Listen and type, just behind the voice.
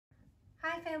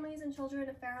Hi families and children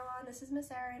of Farallon, this is Miss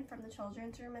Erin from the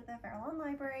Children's Room at the Farallon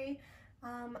Library.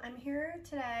 I'm here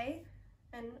today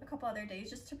and a couple other days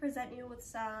just to present you with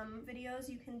some videos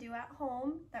you can do at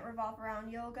home that revolve around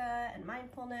yoga and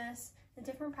mindfulness and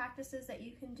different practices that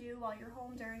you can do while you're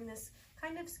home during this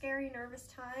kind of scary, nervous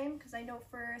time, because I know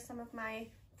for some of my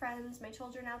friends, my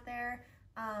children out there,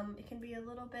 it can be a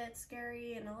little bit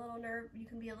scary and you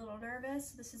can be a little nervous.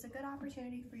 This is a good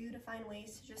opportunity for you to find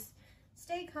ways to just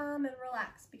stay calm and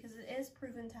relax, because it is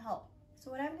proven to help.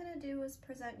 So what I'm going to do is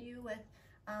present you with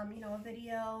a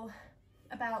video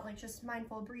about like just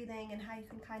mindful breathing and how you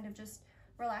can kind of just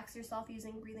relax yourself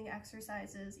using breathing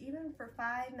exercises. Even for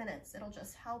 5 minutes, it'll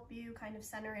just help you kind of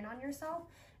center in on yourself.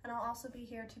 And I'll also be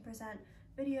here to present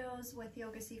videos with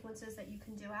yoga sequences that you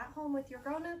can do at home with your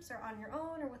grown-ups or on your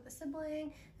own or with a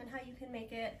sibling, and how you can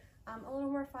make it a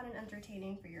little more fun and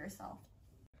entertaining for yourself.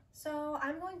 So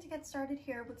I'm going to get started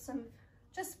here with some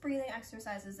just breathing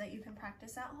exercises that you can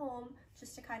practice at home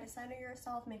just to kind of center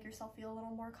yourself, make yourself feel a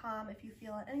little more calm. If you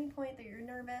feel at any point that you're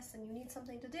nervous and you need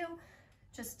something to do,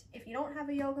 just if you don't have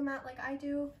a yoga mat like I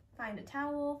do, find a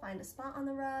towel, find a spot on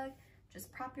the rug,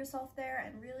 just prop yourself there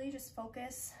and really just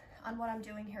focus on what I'm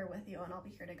doing here with you, and I'll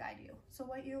be here to guide you. So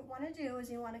what you want to do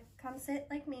is you want to come sit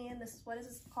like me, and this is what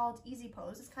is called easy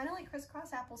pose. It's kind of like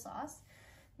crisscross applesauce.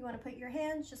 You want to put your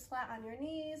hands just flat on your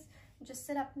knees and just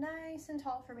sit up nice and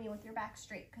tall for me with your back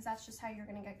straight, because that's just how you're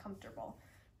going to get comfortable.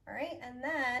 All right, and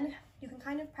then you can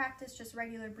kind of practice just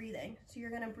regular breathing. So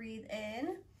you're going to breathe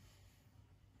in,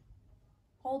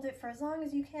 hold it for as long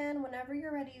as you can. Whenever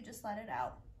you're ready, you just let it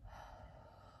out.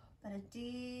 But a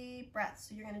deep breath.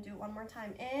 So you're going to do it one more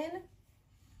time. In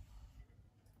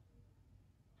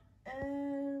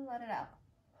and let it out.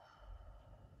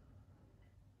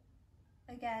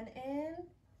 Again, in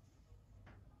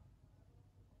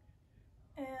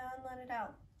and let it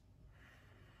out.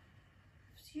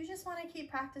 So you just want to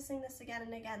keep practicing this again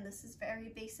and again. This is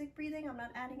very basic breathing. I'm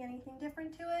not adding anything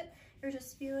different to it. You're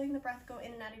just feeling the breath go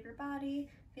in and out of your body,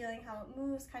 feeling how it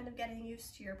moves, kind of getting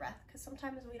used to your breath, because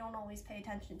sometimes we don't always pay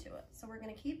attention to it. So we're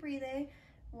going to keep breathing.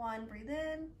 1, breathe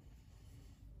in.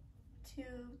 2,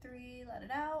 3, let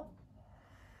it out.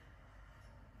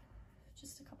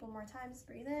 Just a couple more times.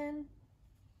 Breathe in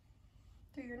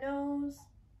through your nose,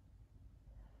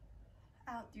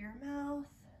 out through your mouth.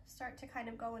 Start to kind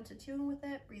of go into tune with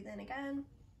it. Breathe in again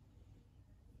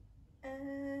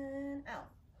and out.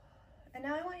 And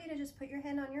now I want you to just put your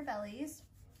hand on your bellies.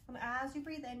 And as you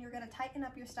breathe in, you're going to tighten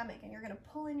up your stomach, and you're going to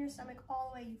pull in your stomach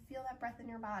all the way. You feel that breath in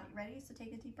your body. Ready? So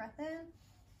take a deep breath in,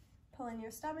 pull in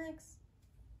your stomachs,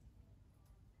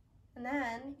 and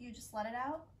then you just let it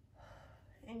out,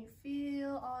 and you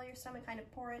feel all your stomach kind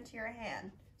of pour into your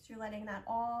hand. So you're letting that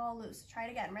all loose. Try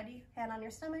it again. Ready? Hand on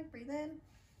your stomach, breathe in.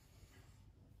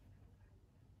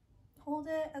 Hold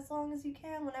it as long as you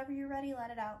can. Whenever you're ready,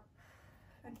 let it out.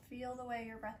 And feel the way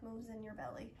your breath moves in your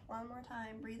belly. One more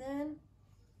time. Breathe in.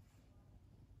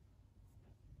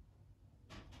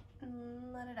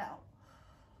 And let it out.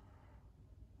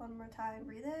 One more time.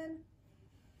 Breathe in.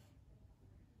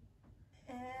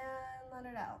 And let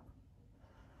it out.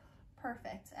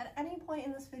 Perfect. At any point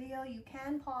in this video, you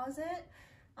can pause it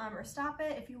or stop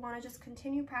it if you want to just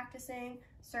continue practicing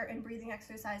certain breathing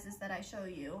exercises that I show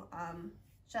you,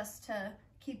 just to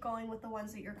keep going with the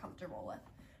ones that you're comfortable with.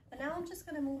 But now I'm just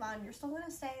going to move on. You're still going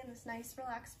to stay in this nice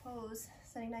relaxed pose,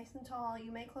 sitting nice and tall.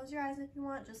 You may close your eyes if you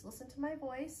want. Just listen to my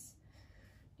voice.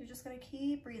 You're just going to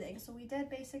keep breathing. So we did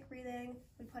basic breathing.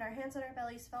 We put our hands on our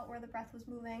bellies, felt where the breath was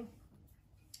moving.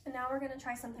 And now we're going to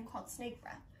try something called snake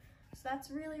breath. So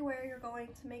that's really where you're going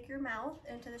to make your mouth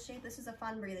into the shape. This is a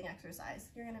fun breathing exercise.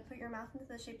 You're going to put your mouth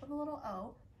into the shape of a little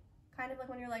O, kind of like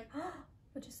when you're like,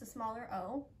 but just a smaller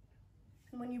O.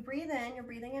 And when you breathe in, you're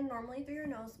breathing in normally through your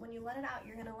nose. When you let it out,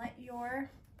 you're going to let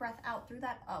your breath out through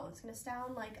that O. It's going to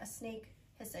sound like a snake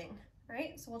hissing,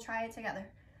 right? So we'll try it together.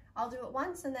 I'll do it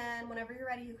once, and then whenever you're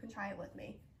ready, you can try it with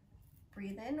me.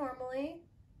 Breathe in normally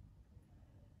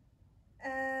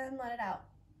and let it out.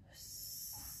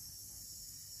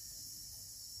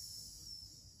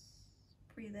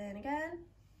 Breathe in again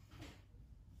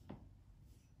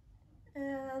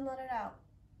and let it out.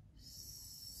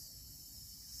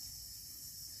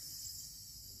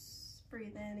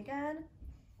 Breathe in again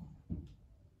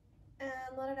and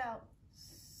let it out.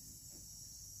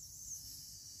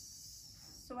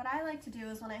 So what I like to do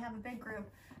is when I have a big group,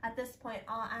 at this point,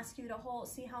 I'll ask you to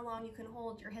see how long you can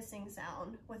hold your hissing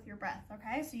sound with your breath,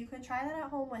 okay? So you can try that at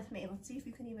home with me. Let's see if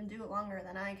you can even do it longer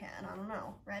than I can. I don't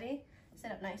know. Ready?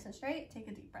 Sit up nice and straight. Take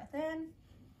a deep breath in.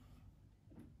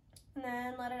 And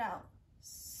then let it out.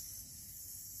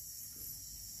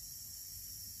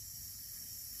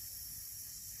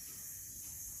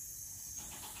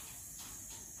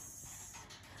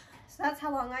 So that's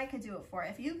how long I could do it for.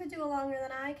 If you could do it longer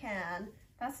than I can,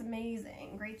 that's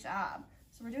amazing. Great job.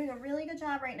 So we're doing a really good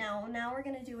job right now. Now we're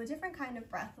gonna do a different kind of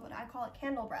breath, what I call it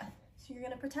candle breath. So you're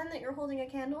gonna pretend that you're holding a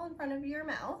candle in front of your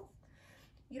mouth.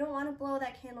 You don't wanna blow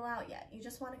that candle out yet. You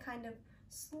just wanna kind of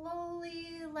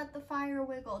slowly let the fire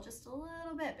wiggle just a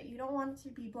little bit, but you don't want it to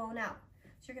be blown out.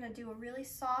 So you're gonna do a really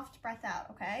soft breath out,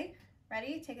 okay?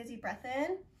 Ready? Take a deep breath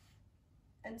in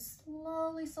and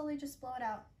slowly, slowly just blow it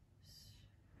out.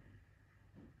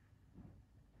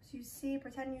 So you see,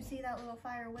 pretend you see that little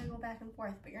fire wiggle back and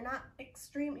forth, but you're not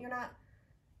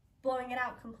blowing it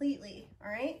out completely, all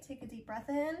right? Take a deep breath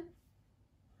in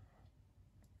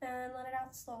and let it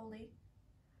out slowly.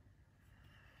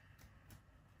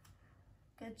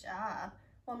 Good job.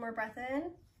 One more breath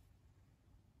in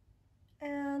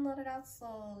and let it out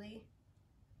slowly.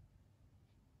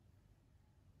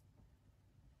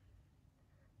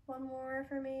 One more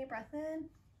for me, breath in,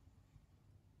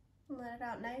 let it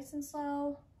out nice and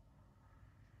slow.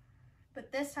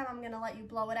 But this time I'm gonna let you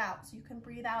blow it out, so you can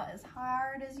breathe out as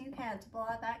hard as you can to blow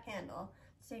out that candle.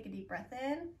 So take a deep breath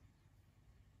in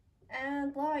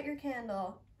and blow out your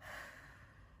candle.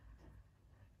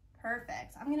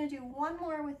 Perfect. I'm gonna do one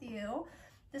more with you.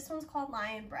 This one's called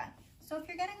lion breath. So if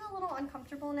you're getting a little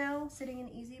uncomfortable now, sitting in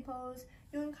easy pose,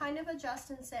 you can kind of adjust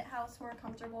and sit how it's more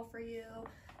comfortable for you.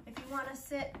 If you wanna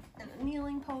sit in a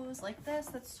kneeling pose like this,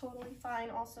 that's totally fine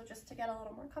also, just to get a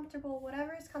little more comfortable,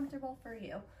 whatever is comfortable for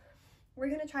you. We're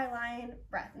gonna try lion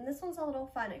breath, and this one's a little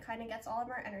fun. It kind of gets all of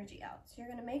our energy out. So you're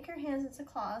gonna make your hands into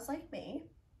claws like me,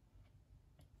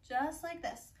 just like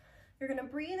this. You're gonna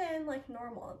breathe in like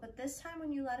normal, but this time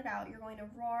when you let it out, you're going to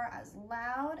roar as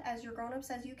loud as your grown-up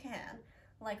says you can,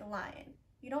 like a lion.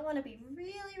 You don't wanna be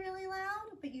really, really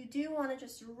loud, but you do wanna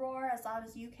just roar as loud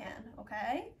as you can,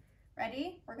 okay?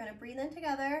 Ready? We're gonna breathe in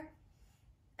together,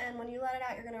 and when you let it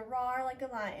out, you're gonna roar like a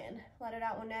lion. Let it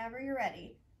out whenever you're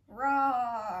ready.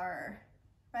 Roar.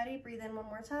 Ready? Breathe in one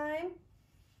more time.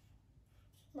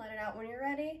 Let it out when you're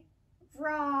ready.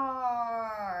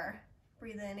 Roar.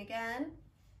 Breathe in again.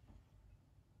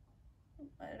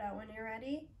 Let it out when you're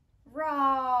ready.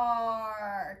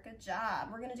 Roar. Good job.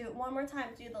 We're gonna do it one more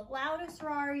time. Do the loudest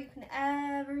roar you can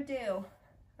ever do.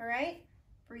 All right?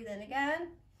 Breathe in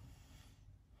again.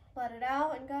 Let it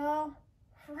out and go.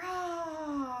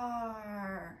 Roar.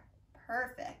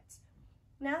 Perfect.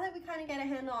 Now that we kind of get a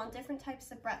handle on different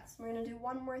types of breaths, we're going to do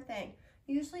one more thing.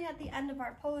 Usually at the end of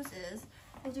our poses,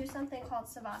 we'll do something called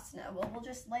savasana. We'll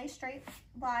just lie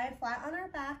flat on our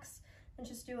backs and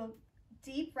just do a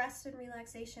deep rest and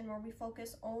relaxation where we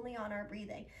focus only on our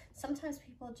breathing. Sometimes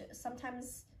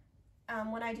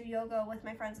when I do yoga with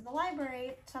my friends at the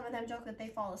library, some of them joke that they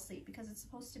fall asleep because it's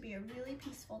supposed to be a really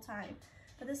peaceful time.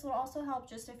 But this will also help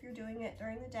just if you're doing it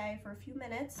during the day for a few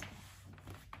minutes.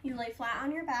 You lay flat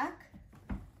on your back.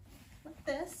 Like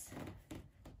this,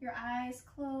 your eyes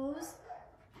closed.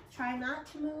 Try not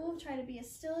to move, try to be as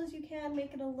still as you can.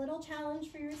 Make it a little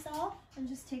challenge for yourself, and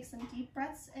just take some deep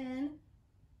breaths in.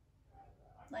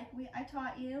 Like I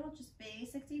taught you, just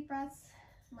basic deep breaths.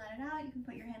 Let it out. You can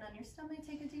put your hand on your stomach,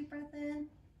 take a deep breath in,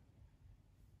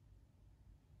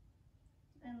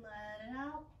 and let it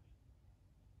out.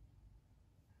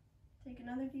 Take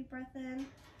another deep breath in,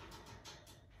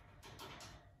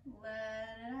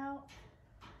 let it out.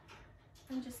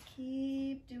 And just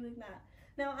keep doing that.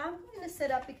 Now I'm going to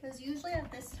sit up because usually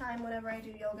at this time, whenever I do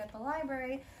yoga at the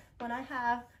library, when I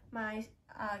have my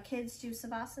kids do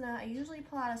savasana, I usually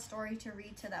pull out a story to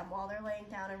read to them while they're laying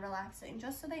down and relaxing,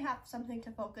 just so they have something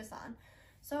to focus on.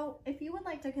 So if you would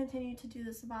like to continue to do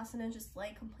the savasana, just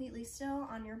lay completely still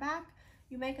on your back,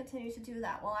 you may continue to do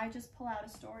that while I just pull out a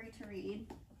story to read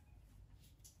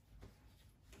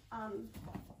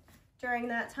during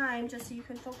that time, just so you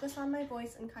can focus on my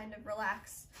voice and kind of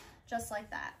relax just like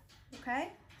that,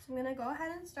 okay? So I'm gonna go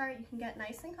ahead and start. You can get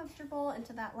nice and comfortable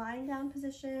into that lying down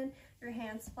position, your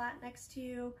hands flat next to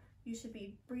you. You should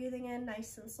be breathing in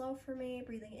nice and slow for me,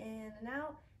 breathing in and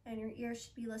out, and your ears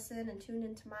should be listening and tuned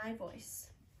into my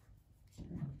voice.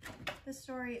 This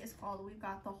story is called We've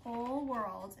Got the Whole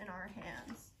World in Our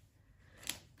Hands.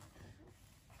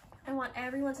 I want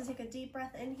everyone to take a deep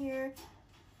breath in here.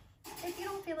 If you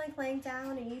don't feel like laying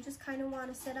down and you just kind of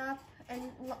want to sit up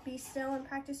and be still and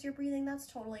practice your breathing, that's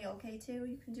totally okay too.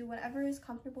 You can do whatever is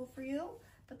comfortable for you,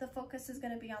 but the focus is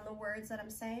going to be on the words that I'm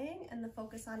saying and the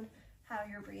focus on how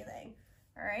you're breathing.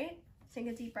 All right, take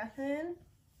a deep breath in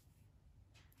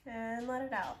and let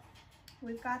it out.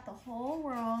 We've got the whole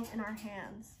world in our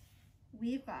hands.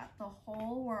 We've got the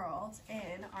whole world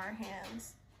in our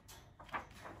hands.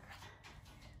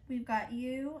 We've got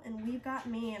you and we've got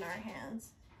me in our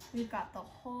hands. We've got the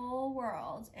whole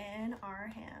world in our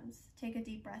hands. Take a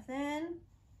deep breath in,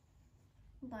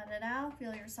 let it out,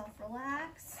 feel yourself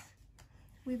relax.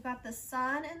 We've got the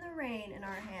sun and the rain in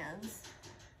our hands.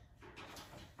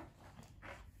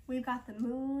 We've got the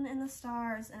moon and the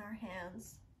stars in our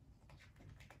hands.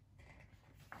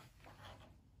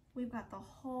 We've got the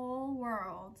whole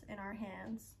world in our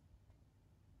hands.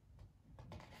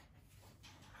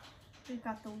 We've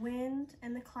got the wind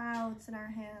and the clouds in our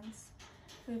hands.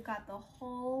 We've got the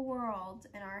whole world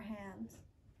in our hands.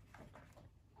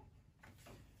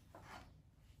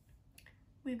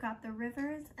 We've got the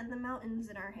rivers and the mountains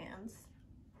in our hands.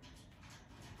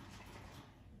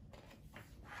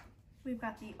 We've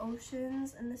got the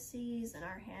oceans and the seas in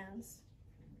our hands.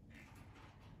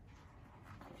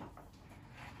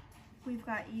 We've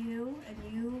got you and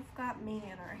you've got me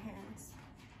in our hands.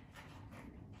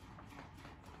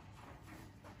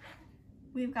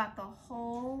 We've got the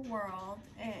whole world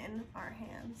in our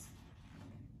hands.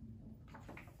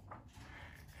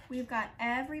 We've got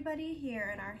everybody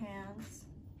here in our hands.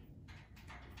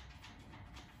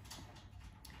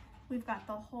 We've got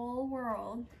the whole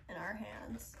world in our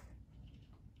hands.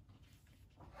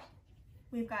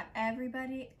 We've got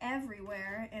everybody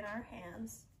everywhere in our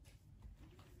hands.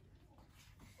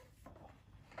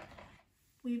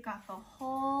 We've got the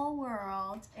whole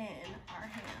world in our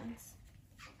hands.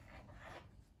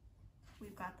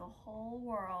 We've got the whole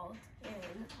world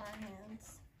in our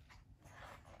hands.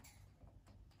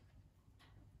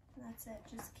 And that's it.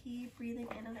 Just keep breathing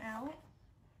in and out.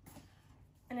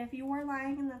 And if you are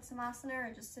lying in that Savasana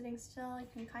or just sitting still, you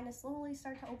can kind of slowly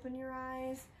start to open your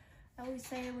eyes. I always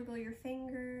say wiggle your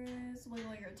fingers,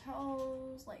 wiggle your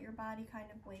toes, let your body kind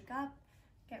of wake up.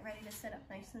 Get ready to sit up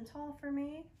nice and tall for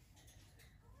me.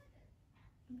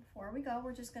 Before we go,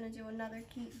 we're just going to do another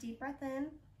deep breath in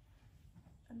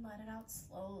and let it out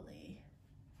slowly.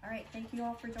 All right, thank you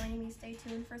all for joining me. Stay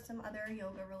tuned for some other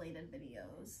yoga related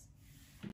videos.